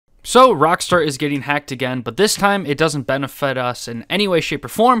So Rockstar is getting hacked again, but this time it doesn't benefit us in any way, shape, or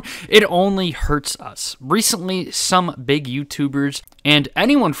form. It only hurts us. Recently, some big YouTubers, and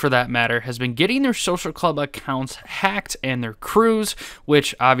anyone for that matter, has been getting their social club accounts hacked and their crews,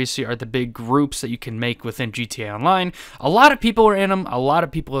 which obviously are the big groups that you can make within GTA Online. A lot of people are in them. A lot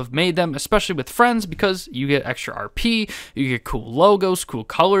of people have made them, especially with friends, because you get extra RP, you get cool logos, cool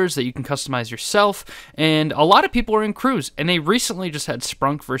colors that you can customize yourself, and a lot of people are in crews, and they recently just had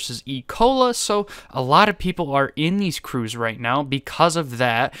Sprunk versus E. Cola, so a lot of people are in these crews right now because of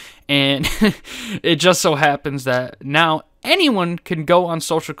that, and it just so happens that now anyone can go on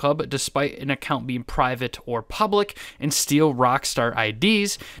Social Club despite an account being private or public and steal Rockstar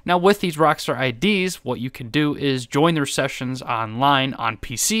IDs. Now with these Rockstar IDs, what you can do is join their sessions online on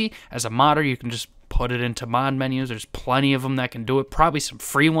PC. As a modder, you can just put it into mod menus. There's plenty of them that can do it, probably some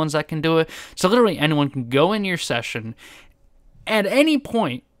free ones that can do it. So literally anyone can go in your session at any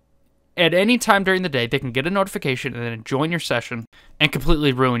point, at any time during the day. They can get a notification and then join your session and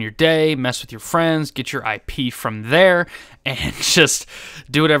completely ruin your day, mess with your friends, get your IP from there, and just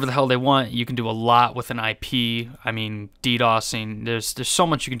do whatever the hell they want. You can do a lot with an IP. I mean, DDoSing. There's so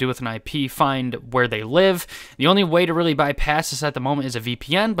much you can do with an IP. Find where they live. The only way to really bypass this at the moment is a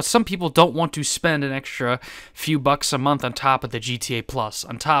VPN, but some people don't want to spend an extra few bucks a month on top of the GTA Plus,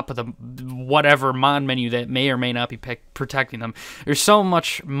 on top of the whatever mod menu that may or may not be protecting them. There's so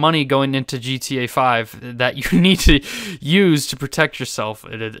much money going into GTA 5 that you need to use to protect yourself,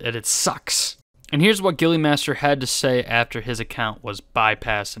 and it sucks. And here's what Ghillie Master had to say after his account was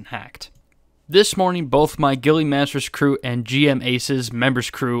bypassed and hacked. This morning, both my Ghillie Master's crew and GM Ace's members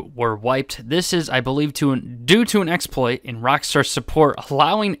crew were wiped. This is, I believe, due to an exploit in Rockstar support,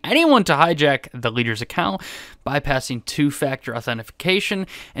 allowing anyone to hijack the leader's account, bypassing two-factor authentication,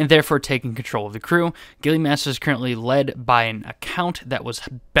 and therefore taking control of the crew. Ghillie Master is currently led by an account that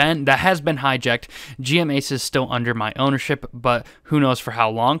has been hijacked. GM Ace is still under my ownership, but who knows for how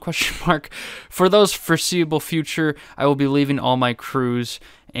long? ? For those foreseeable future, I will be leaving all my crews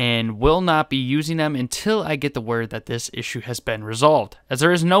and will not be using them until I get the word that this issue has been resolved, as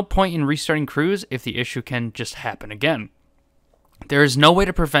there is no point in restarting crews if the issue can just happen again. There is no way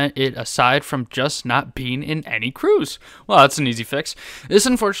to prevent it aside from just not being in any crews. Well, that's an easy fix. This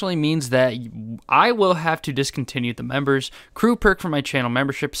unfortunately means that I will have to discontinue the members. Crew perk for my channel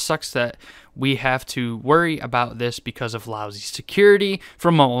membership. Sucks that we have to worry about this because of lousy security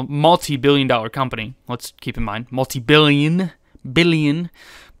from a multi-billion-dollar company. Let's keep in mind, multi-billion,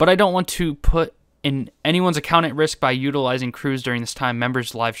 but I don't want to put in anyone's account at risk by utilizing crews during this time.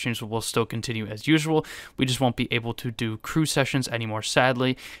 Members' live streams will still continue as usual. We just won't be able to do crew sessions anymore,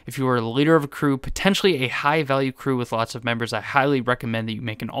 sadly. If you are the leader of a crew, potentially a high-value crew with lots of members, I highly recommend that you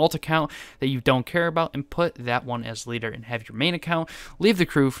make an alt account that you don't care about and put that one as leader and have your main account. Leave the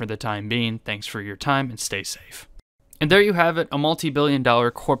crew for the time being. Thanks for your time and stay safe. And there you have it. A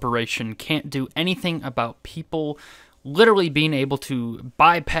multi-billion-dollar corporation can't do anything about people literally being able to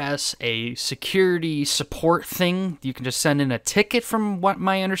bypass a security support thing. You can just send in a ticket from what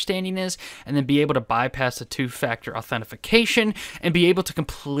my understanding is, and then be able to bypass the two-factor authentication and be able to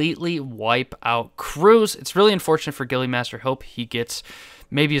completely wipe out crews. It's really unfortunate for Ghillie Master. Hope he gets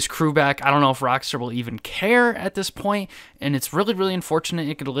maybe his crew back. I don't know if Rockstar will even care at this point, and it's really, really unfortunate.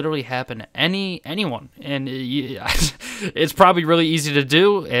 It could literally happen to anyone, and it's probably really easy to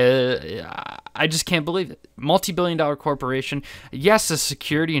do. I just can't believe it. Multi-billion-dollar corporation. Yes, the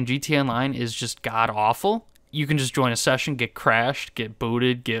security in GTA Online is just god-awful. You can just join a session, get crashed, get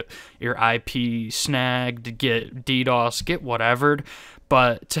booted, get your IP snagged, get DDoS, get whatever.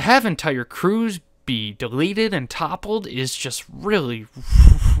 But to have entire crews be deleted and toppled is just really,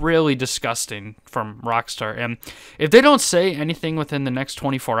 really disgusting from Rockstar. And if they don't say anything within the next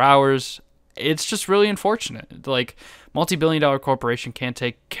 24 hours, it's just really unfortunate. Like, multi-billion-dollar corporation can't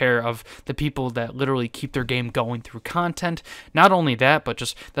take care of the people that literally keep their game going through content. Not only that, but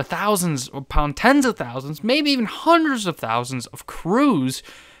just the thousands, upon tens of thousands, maybe even hundreds of thousands of crews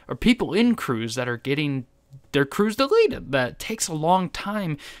or people in crews that are getting their crews deleted. That takes a long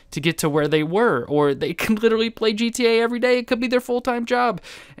time to get to where they were, or they can literally play GTA every day. It could be their full-time job,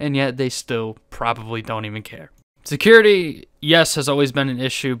 and yet they still probably don't even care. Security, yes, has always been an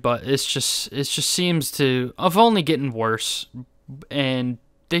issue, but it just seems to have only getting worse, and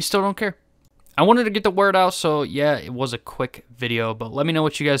they still don't care. I wanted to get the word out, so yeah, it was a quick video, but let me know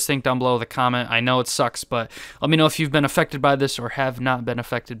what you guys think down below in the comment. I know it sucks, but let me know if you've been affected by this or have not been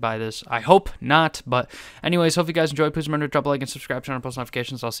affected by this. I hope not, but anyways, hope you guys enjoyed. Please remember to drop a like and subscribe, turn on post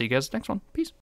notifications. I'll see you guys next one. Peace.